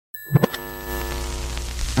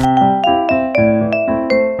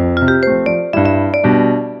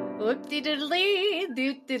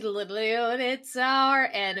It's our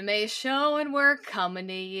anime show and we're coming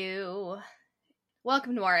to you.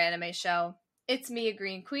 Welcome to our anime show. It's me, a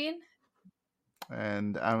Green Queen.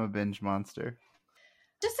 And I'm a binge monster.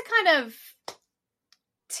 Just to kind of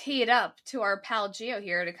tee it up to our pal Gio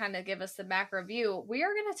here to kind of give us the macro view, we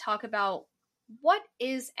are going to talk about what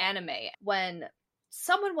is anime. When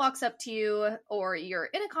someone walks up to you or you're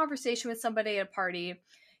in a conversation with somebody at a party,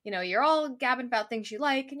 you know, you're all gabbing about things you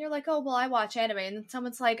like, and you're like, oh, well, I watch anime. And then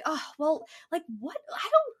someone's like, oh, well, like, what? I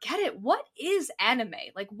don't get it. What is anime?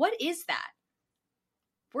 Like, what is that?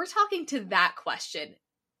 We're talking to that question.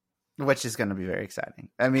 Which is going to be very exciting.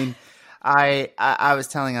 I mean, I was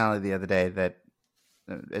telling Ali the other day that,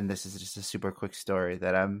 and this is just a super quick story,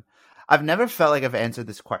 that I've never felt like I've answered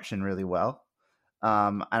this question really well.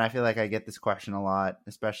 And I feel like I get this question a lot,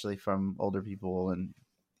 especially from older people and,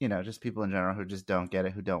 you know, just people in general who just don't get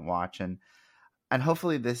it, who don't watch. And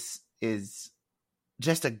hopefully this is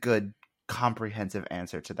just a good, comprehensive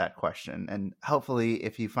answer to that question. And hopefully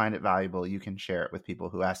if you find it valuable, you can share it with people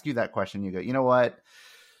who ask you that question. You go, you know what?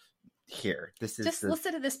 Here, this is just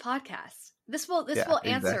listen to this podcast. This will answer,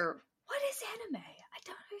 exactly. What is anime? I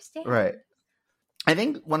don't understand. Right. I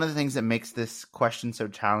think one of the things that makes this question so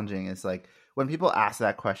challenging is like when people ask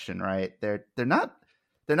that question, right? They're not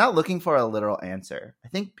looking for a literal answer. I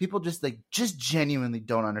think people just genuinely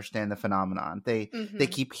don't understand the phenomenon. They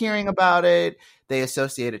keep hearing about it. They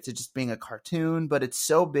associate it to just being a cartoon, but it's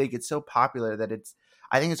so big, it's so popular that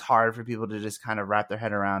I think it's hard for people to just kind of wrap their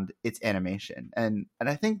head around its animation. And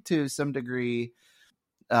I think to some degree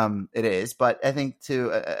it is, but I think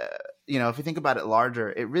you know, if you think about it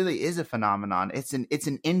larger, it really is a phenomenon. It's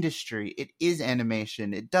an industry. It is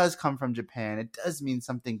animation. It does come from Japan. It does mean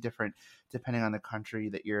something different depending on the country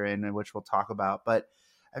that you're in, and which we'll talk about. But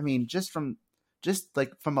I mean, just from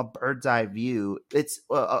a bird's eye view, it's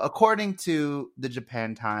according to the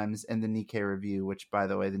Japan Times and the Nikkei Review, which, by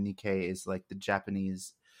the way, the Nikkei is like the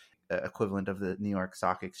Japanese equivalent of the New York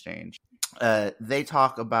Stock Exchange. They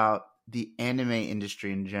talk about the anime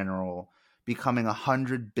industry in general becoming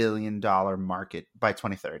 $100 billion market by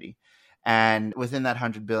 2030. And within that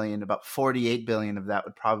 100 billion, about 48 billion of that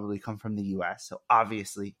would probably come from the US. So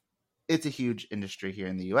obviously it's a huge industry here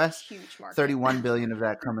in the US. Huge market. 31 billion of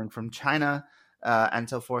that coming from China and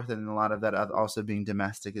so forth. And a lot of that also being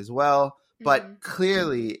domestic as well. But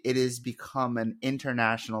clearly it has become an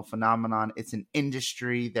international phenomenon. It's an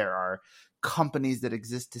industry. There are companies that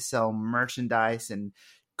exist to sell merchandise and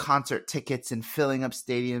concert tickets and filling up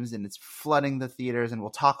stadiums, and it's flooding the theaters, and we'll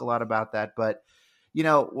talk a lot about that. But you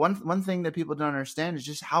know, one thing that people don't understand is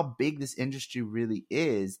just how big this industry really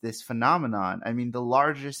is, this phenomenon. I mean, the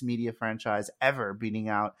largest media franchise ever, beating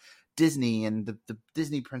out Disney and the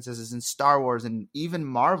Disney princesses and Star Wars and even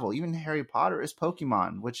Marvel, even Harry Potter, is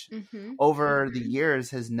Pokemon, which over the years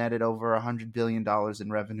has netted over $100 billion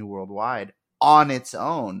in revenue worldwide on its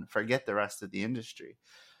own. Forget the rest of the industry.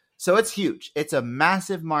 So it's huge. It's a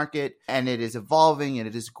massive market, and it is evolving, and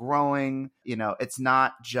it is growing. You know, it's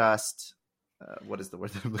not just what is the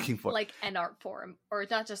word that I'm looking for? Like an art form, or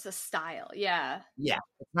not just a style. Yeah. Yeah.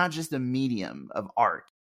 It's not just a medium of art.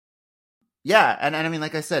 Yeah. And I mean,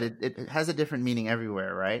 like I said, it has a different meaning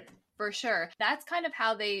everywhere, right? For sure. That's kind of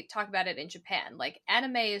how they talk about it in Japan. Like,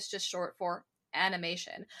 anime is just short for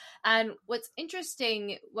animation. And what's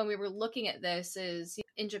interesting when we were looking at this is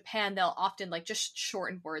in Japan, they'll often like just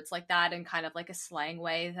shorten words like that in kind of like a slang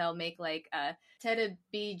way. They'll make like a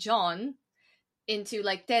terebijon into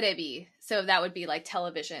like terebi. So that would be like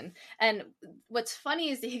television. And what's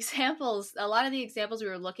funny is the examples, a lot of the examples we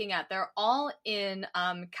were looking at, they're all in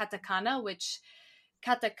katakana, which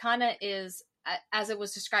katakana is, as it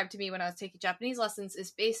was described to me when I was taking Japanese lessons,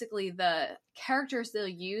 is basically the characters they'll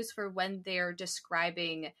use for when they're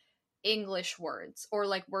describing English words or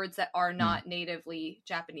like words that are not natively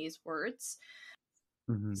Japanese words.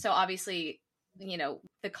 So obviously, you know,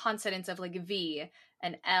 the consonants of like V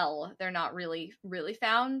and L, they're not really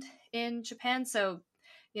found in Japan. So,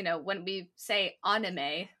 you know, when we say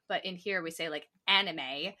anime, but in here we say like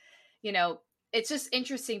anime, you know, it's just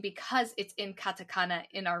interesting because it's in katakana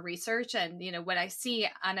in our research. And, you know, when I see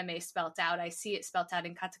anime spelt out, I see it spelt out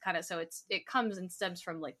in katakana. So it comes and stems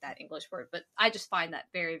from like that English word. But I just find that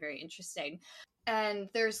very, very interesting. And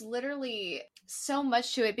there's literally so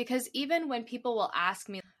much to it, because even when people will ask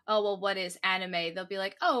me, oh, well, what is anime? They'll be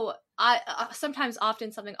like, oh, sometimes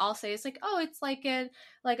often something I'll say is like, oh, it's like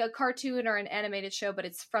a cartoon or an animated show, but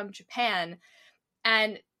it's from Japan.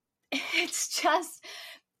 And it's just,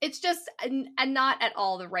 It's just and not at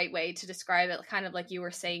all the right way to describe it, kind of like you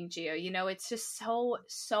were saying, Gio. It's just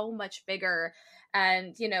so much bigger.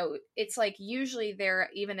 And it's like usually they're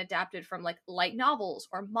even adapted from like light novels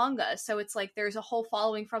or manga, so it's like there's a whole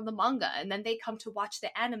following from the manga, and then they come to watch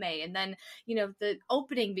the anime, and then the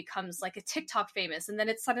opening becomes like a TikTok famous, and then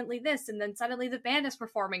it's suddenly this, and then suddenly the band is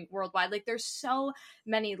performing worldwide. Like there's so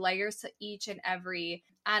many layers to each and every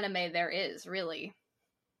anime there is, really.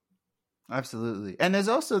 Absolutely. And there's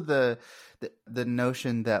also the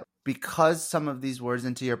notion that because some of these words,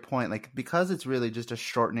 and to your point, like because it's really just a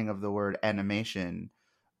shortening of the word animation,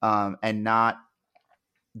 and not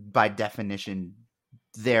by definition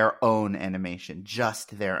their own animation,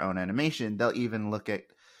 just their own animation, they'll even look at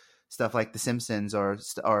stuff like The Simpsons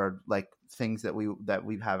or like things that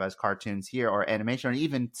we have as cartoons here or animation, or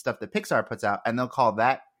even stuff that Pixar puts out, and they'll call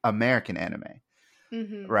that American anime.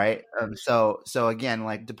 Mm-hmm. Right. So again,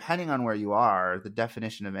 like depending on where you are, the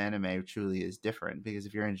definition of anime truly is different, because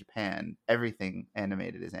if you're in Japan, everything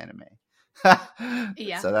animated is anime.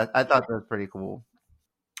 Yeah. So I thought that was pretty cool.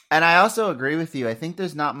 And I also agree with you. I think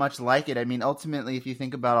there's not much like it. I mean, ultimately, if you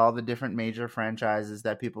think about all the different major franchises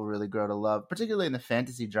that people really grow to love, particularly in the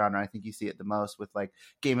fantasy genre, I think you see it the most with like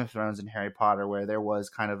Game of Thrones and Harry Potter, where there was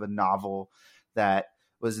kind of a novel that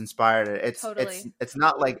was inspired. It's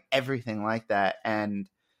not like everything like that, and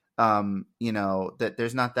that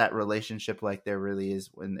there's not that relationship like there really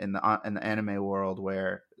is in the anime world,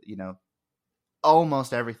 where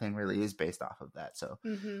almost everything really is based off of that. So,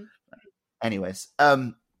 anyways,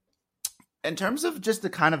 in terms of just the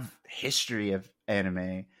kind of history of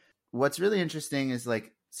anime, what's really interesting is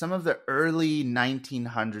like some of the early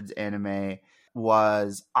 1900s anime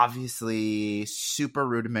was obviously super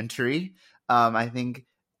rudimentary. I think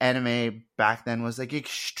anime back then was like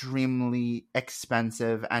extremely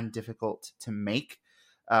expensive and difficult to make.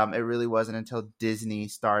 It really wasn't until Disney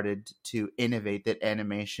started to innovate that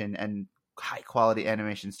animation and high quality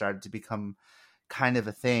animation started to become kind of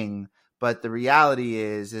a thing. But the reality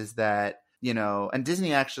is that, and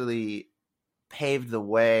Disney actually paved the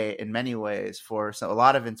way in many ways for a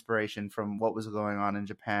lot of inspiration from what was going on in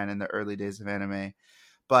Japan in the early days of anime.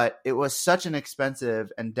 But it was such an expensive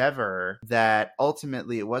endeavor that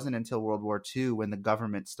ultimately it wasn't until World War II when the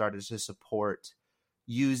government started to support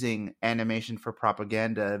using animation for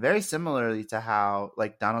propaganda, very similarly to how,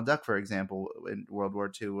 like, Donald Duck, for example, in World War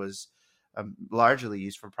II was largely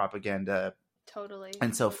used for propaganda. Totally.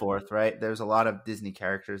 And so forth, right? There's a lot of Disney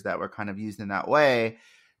characters that were kind of used in that way.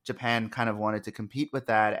 Japan kind of wanted to compete with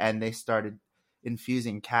that, and they started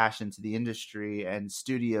infusing cash into the industry, and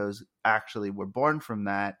studios actually were born from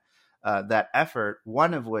that effort,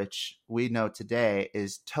 one of which we know today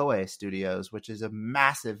is Toei Studios, which is a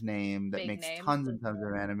massive name that makes tons and tons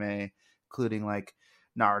of anime, including like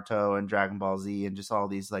Naruto and Dragon Ball Z and just all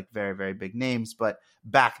these like very, very big names. But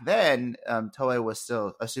back then, Toei was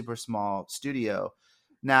still a super small studio.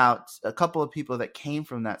 Now, a couple of people that came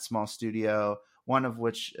from that small studio, one of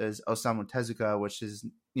which is Osamu Tezuka, which is,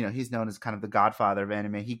 he's known as kind of the godfather of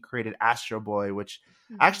anime. He created Astro Boy, which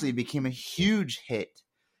actually became a huge hit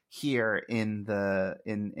here in the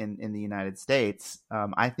United States.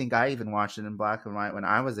 I think I even watched it in black and white when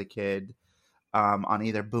I was a kid, on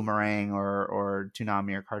either Boomerang or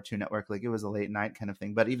Toonami or Cartoon Network. Like it was a late night kind of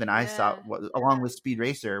thing. But even I saw, along with Speed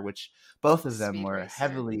Racer, which both of them were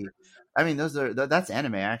heavily. I mean, that's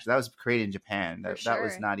anime. Actually, that was created in Japan. That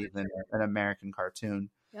was not even an American cartoon.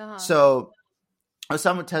 So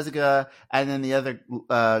Osamu Tezuka and then the other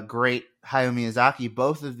great Hayao Miyazaki,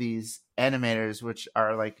 both of these animators, which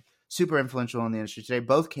are like super influential in the industry today,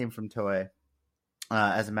 both came from Toei.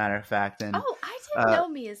 As a matter of fact, and I didn't know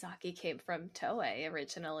Miyazaki came from Toei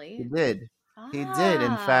originally. He did. He did.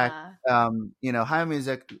 In fact, Hayao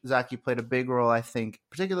Miyazaki played a big role, I think,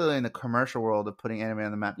 particularly in the commercial world of putting anime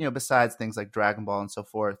on the map. Besides things like Dragon Ball and so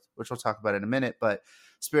forth, which we'll talk about in a minute. But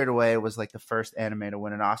Spirited Away was like the first anime to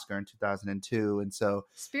win an Oscar in 2002, and so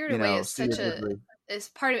Spirited Away is such is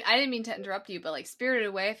part of. I didn't mean to interrupt you, but like Spirited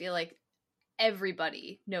Away, I feel like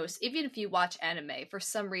everybody knows. Even if you watch anime, for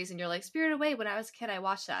some reason you're like, Spirited Away, when I was a kid I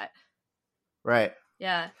watched that. Right.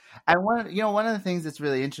 Yeah. And one of the things that's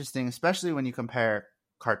really interesting, especially when you compare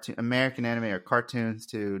American anime or cartoons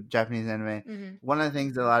to Japanese anime, one of the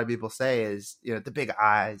things that a lot of people say is, the big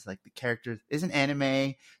eyes, like the characters, isn't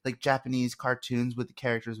anime like Japanese cartoons with the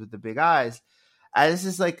characters with the big eyes? This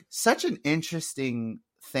is like such an interesting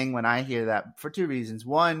thing when I hear that, for two reasons.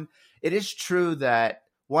 One, it is true that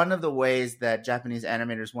one of the ways that Japanese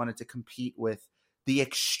animators wanted to compete with the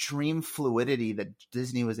extreme fluidity that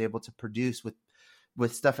Disney was able to produce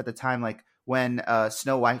with stuff at the time, like when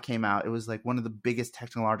Snow White came out, it was like one of the biggest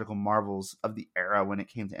technological marvels of the era when it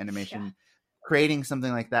came to animation. Yeah. Creating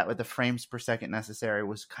something like that with the frames per second necessary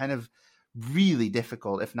was kind of really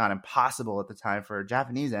difficult, if not impossible at the time for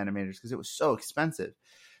Japanese animators, because it was so expensive.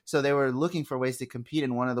 So they were looking for ways to compete,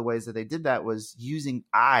 and one of the ways that they did that was using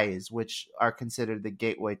eyes, which are considered the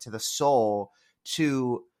gateway to the soul,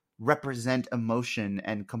 to represent emotion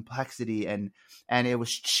and complexity, and it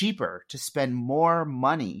was cheaper to spend more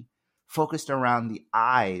money focused around the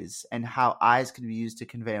eyes and how eyes can be used to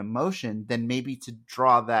convey emotion than maybe to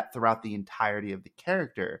draw that throughout the entirety of the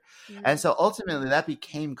character. Mm. And so ultimately that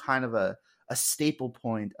became kind of a staple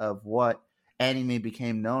point of what anime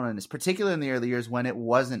became known as, particularly in the early years when it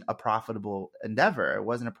wasn't a profitable endeavor. It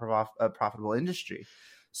wasn't a profitable industry.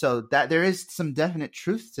 So that there is some definite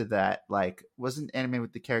truth to that. Like, wasn't anime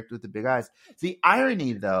with the character with the big eyes. The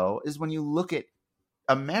irony, though, is when you look at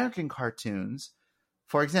American cartoons,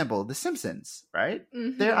 for example, The Simpsons, right?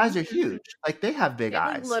 Mm-hmm. Their eyes are huge. Like, they have big they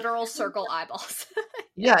have, eyes. Like, literal circle eyeballs.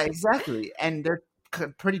 Yeah, exactly. And they're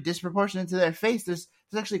pretty disproportionate to their face. There's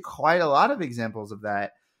actually quite a lot of examples of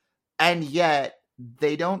that. And yet,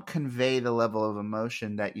 they don't convey the level of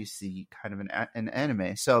emotion that you see kind of in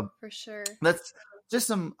anime. So, for sure. That's just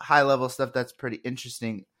some high-level stuff that's pretty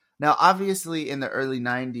interesting. Now, obviously, in the early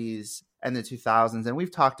 90s and the 2000s, and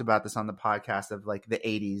we've talked about this on the podcast of like the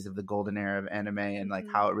 80s of the golden era of anime and like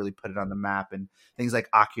how it really put it on the map, and things like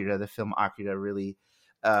Akira, the film Akira, really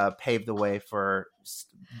paved the way for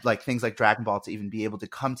like things like Dragon Ball to even be able to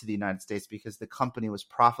come to the United States, because the company was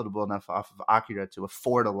profitable enough off of Akira to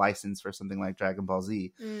afford a license for something like Dragon Ball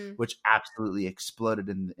Z, which absolutely exploded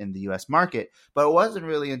in the US market. But it wasn't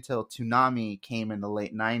really until Toonami came in the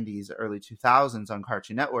late 90s, early 2000s on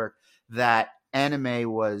Cartoon Network that anime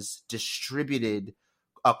was distributed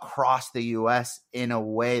across the US in a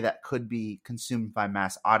way that could be consumed by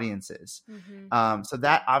mass audiences. So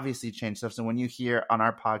that obviously changed stuff. So when you hear on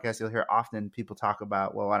our podcast, you'll hear often people talk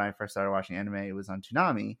about, well, when I first started watching anime, it was on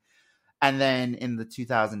Toonami. And then in the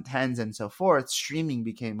 2010s and so forth, streaming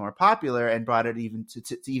became more popular and brought it even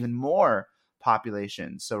to even more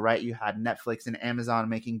population. So, right, you had Netflix and Amazon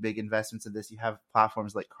making big investments in this. You have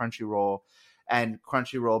platforms like Crunchyroll, and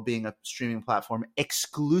Crunchyroll being a streaming platform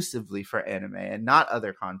exclusively for anime and not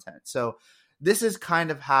other content. So this is kind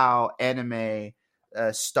of how anime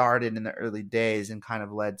started in the early days and kind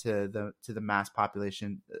of led to the mass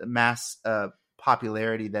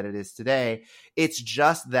popularity that it is today. It's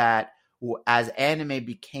just that as anime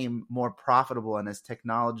became more profitable and as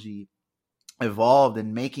technology evolved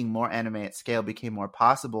and making more anime at scale became more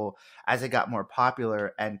possible, as it got more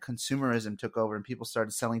popular and consumerism took over and people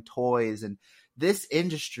started selling toys, and this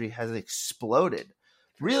industry has exploded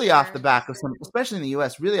really off the back of some, especially in the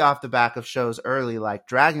US, really off the back of shows early like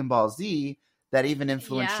Dragon Ball Z that even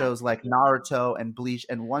influenced shows like Naruto and Bleach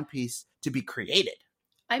and One Piece to be created.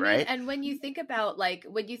 I mean, and when you think about like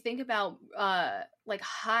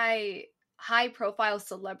high profile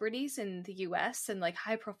celebrities in the US and like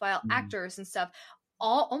high profile actors and stuff,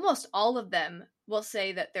 almost all of them will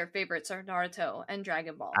say that their favorites are Naruto and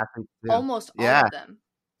Dragon Ball. Almost all of them,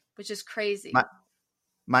 which is crazy.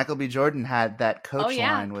 Michael B. Jordan had that coach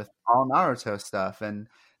line with all Naruto stuff, and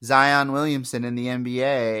Zion Williamson in the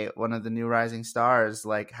NBA, one of the new rising stars,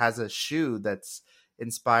 like has a shoe that's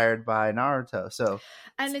inspired by Naruto. So,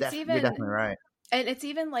 and you're definitely right. And it's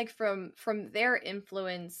even like from their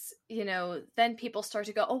influence, you know, then people start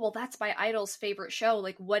to go, oh, well, that's my idol's favorite show.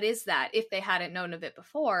 Like, what is that? If they hadn't known of it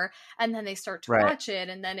before, and then they start to watch it.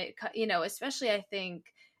 And then it, you know, especially I think,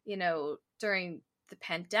 you know, during the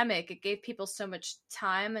pandemic, it gave people so much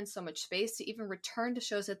time and so much space to even return to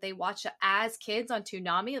shows that they watched as kids on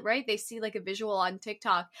Toonami, right? They see like a visual on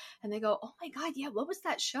TikTok and they go, oh my God, yeah, what was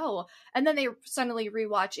that show? And then they suddenly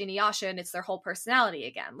rewatch Inuyasha and it's their whole personality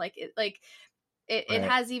again. It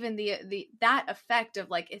has even the that effect of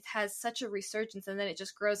like, it has such a resurgence, and then it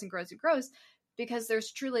just grows and grows and grows because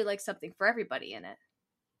there's truly like something for everybody in it.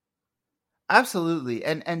 Absolutely.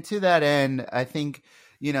 And to that end, I think,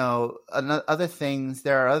 you know, other things,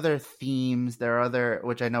 there are other themes, there are other,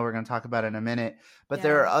 which I know we're going to talk about in a minute, but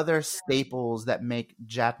there are other staples that make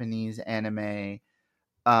Japanese anime,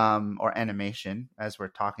 or animation, as we're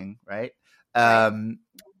talking, right?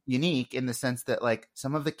 Unique in the sense that like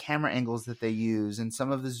some of the camera angles that they use and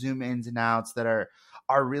some of the zoom ins and outs that are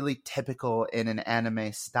really typical in an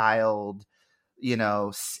anime styled, you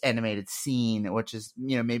know, animated scene, which is,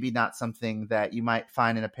 you know, maybe not something that you might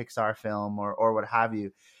find in a Pixar film or what have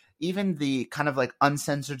you. Even the kind of like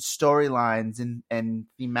uncensored storylines and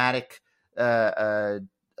thematic, you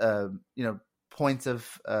know, points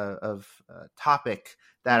of topic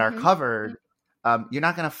that are covered You're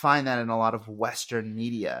not going to find that in a lot of Western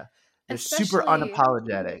media. They're super Especially,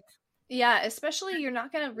 unapologetic. yeah, especially you're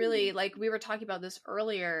not going to really, like, we were talking about this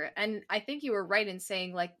earlier, and I think you were right in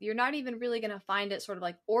saying, like, you're not even really going to find it sort of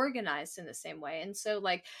like organized in the same way. And so,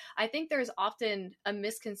 like, I think there's often a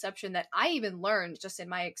misconception that I even learned just in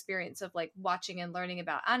my experience of like watching and learning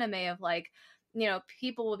about anime of like,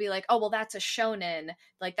 people will be like, oh, well, that's a shonen,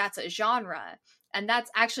 like, that's a genre. And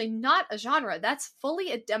that's actually not a genre, that's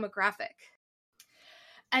fully a demographic.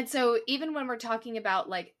 And so, even when we're talking about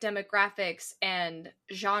like demographics and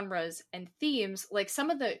genres and themes, like some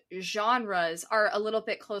of the genres are a little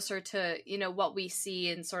bit closer to, what we see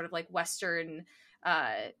in sort of like Western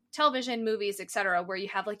television, movies, etc., where you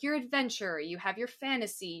have like your adventure, you have your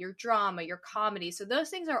fantasy, your drama, your comedy. So, those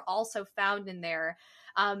things are also found in there.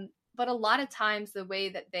 But a lot of times, the way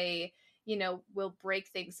that they, will break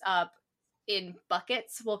things up in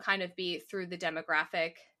buckets will kind of be through the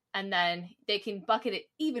demographic, and then they can bucket it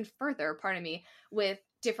even further, pardon me, with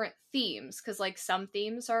different themes, because like some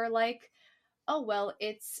themes are like, oh well,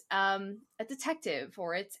 it's a detective,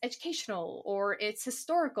 or it's educational, or it's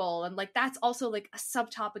historical, and like that's also like a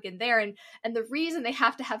subtopic in there. And the reason they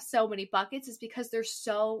have to have so many buckets is because there's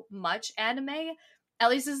so much anime. At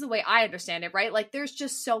least this is the way I understand it, right? Like there's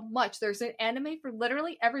just so much. There's an anime for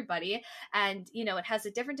literally everybody, and it has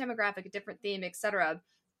a different demographic, a different theme, etc.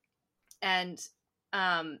 And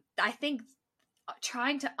I think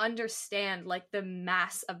trying to understand like the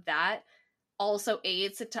mass of that also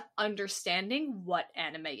aids to understanding what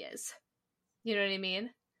anime is. You know what I mean?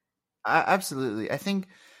 Absolutely. I think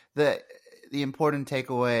that the important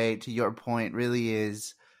takeaway to your point really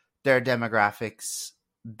is there are demographics,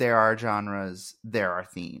 there are genres, there are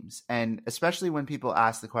themes. And especially when people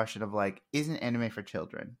ask the question of like, isn't anime for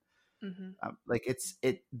children? Like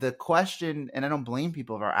the question, and I don't blame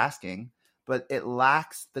people for asking, but it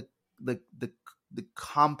lacks the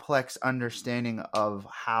complex understanding of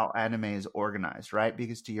how anime is organized, right?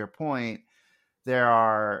 Because to your point, there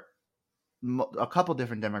are a couple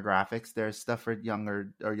different demographics. There's stuff for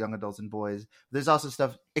younger or young adults and boys. There's also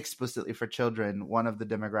stuff explicitly for children. One of the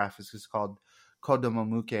demographics is called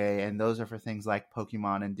Kodomomuke, and those are for things like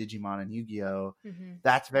Pokemon and Digimon and Yu-Gi-Oh.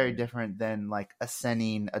 That's very different than like a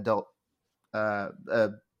seinen adult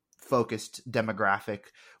focused demographic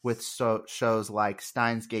with shows like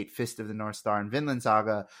Steins Gate, Fist of the North Star, and Vinland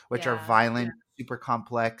Saga, which are violent, super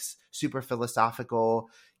complex, super philosophical,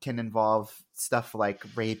 can involve stuff like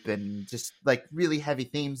rape and just like really heavy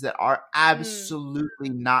themes that are absolutely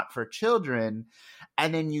not for children.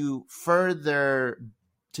 And then you further,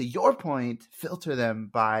 to your point, filter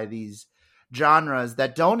them by these genres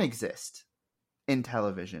that don't exist in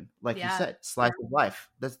television. Like you said, slice of life.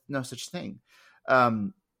 There's no such thing.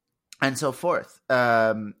 And so forth.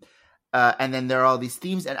 And then there are all these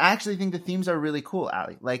themes, and I actually think the themes are really cool,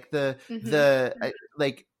 Ali. Like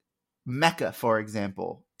like mecha, for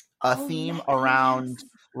example, a theme around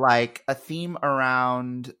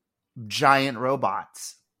giant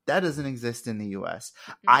robots that doesn't exist in the US.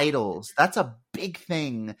 Idols, that's a big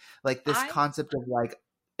thing. Like this concept of like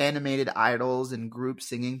animated idols and groups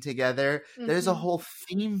singing together. There's a whole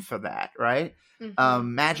theme for that, right?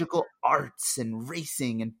 Magical arts and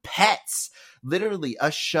racing and pets. Literally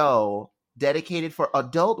a show dedicated for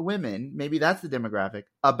adult women, maybe that's the demographic,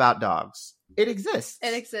 about dogs. It exists.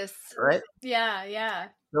 Right? Yeah.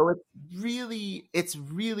 So it's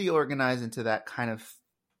really organized into that kind of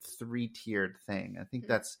 3-tiered thing. I think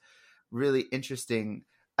that's really interesting.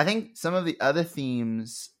 I think some of the other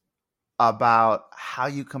themes about how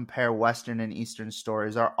you compare Western and Eastern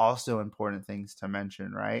stories are also important things to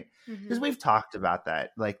mention, right? Because we've talked about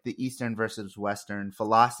that, like the Eastern versus Western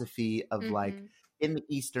philosophy of like, in the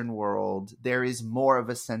Eastern world, there is more of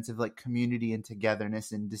a sense of like community and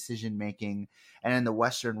togetherness and decision making. And in the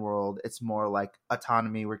Western world, it's more like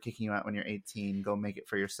autonomy. We're kicking you out when you're 18. Go make it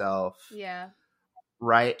for yourself. Yeah.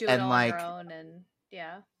 Right. Do it all on your own, and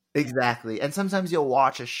Exactly. And sometimes you'll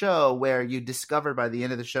watch a show where you discover by the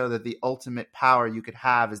end of the show that the ultimate power you could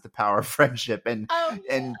have is the power of friendship. And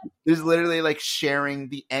there's literally like sharing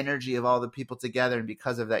the energy of all the people together. And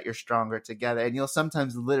because of that, you're stronger together. And you'll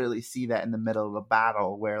sometimes literally see that in the middle of a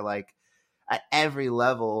battle where like at every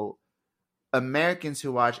level, Americans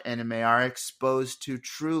who watch anime are exposed to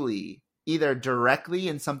truly either directly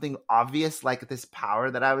in something obvious like this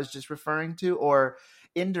power that I was just referring to, or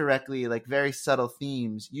indirectly, like very subtle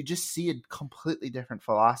themes. You just see a completely different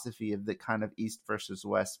philosophy of the kind of East versus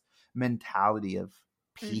West mentality of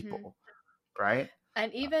people, right?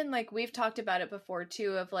 And even like we've talked about it before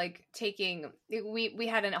too, of like taking, we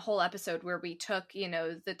had a whole episode where we took,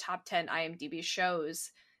 the top 10 IMDb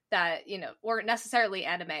shows that, weren't necessarily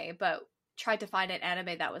anime, but tried to find an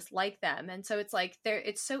anime that was like them. And so it's like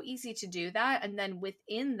it's so easy to do that, and then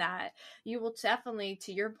within that you will definitely,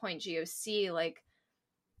 to your point, Gio, see like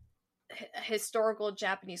historical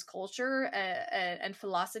Japanese culture and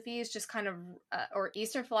philosophies just kind of or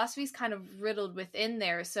Eastern philosophies kind of riddled within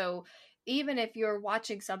there. So even if you're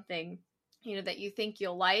watching something, you know, that you think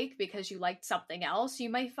you'll like because you liked something else, you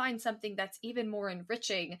might find something that's even more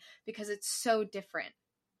enriching because it's so different.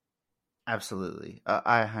 Absolutely.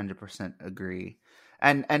 I 100% agree.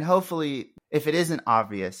 And hopefully, if it isn't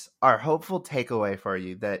obvious, our hopeful takeaway for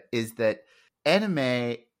you that is that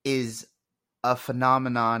anime is a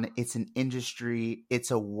phenomenon. It's an industry.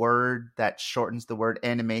 It's a word that shortens the word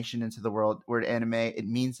animation into the word anime. It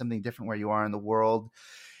means something different where you are in the world.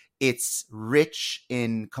 It's rich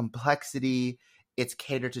in complexity. It's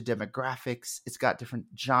catered to demographics. It's got different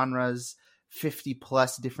genres, 50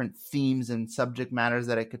 plus different themes and subject matters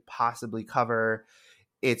that it could possibly cover.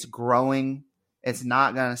 It's growing. It's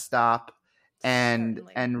not going to stop. And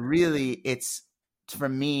really, it's, for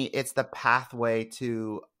me, it's the pathway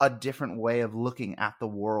to a different way of looking at the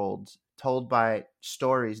world, told by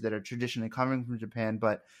stories that are traditionally coming from Japan,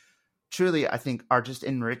 but truly, I think, are just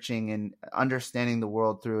enriching and understanding the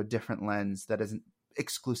world through a different lens that isn't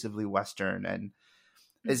exclusively Western, and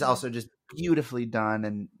is also just beautifully done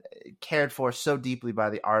and cared for so deeply by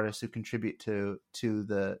the artists who contribute to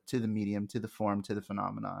the medium, to the form, to the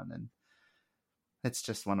phenomenon. And it's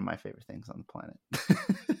just one of my favorite things on the planet.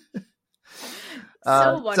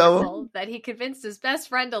 So wonderful that he convinced his best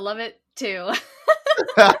friend to love it too.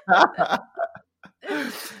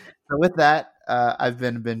 So with that, I've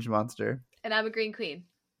been a Binge Monster. And I'm a Green Queen.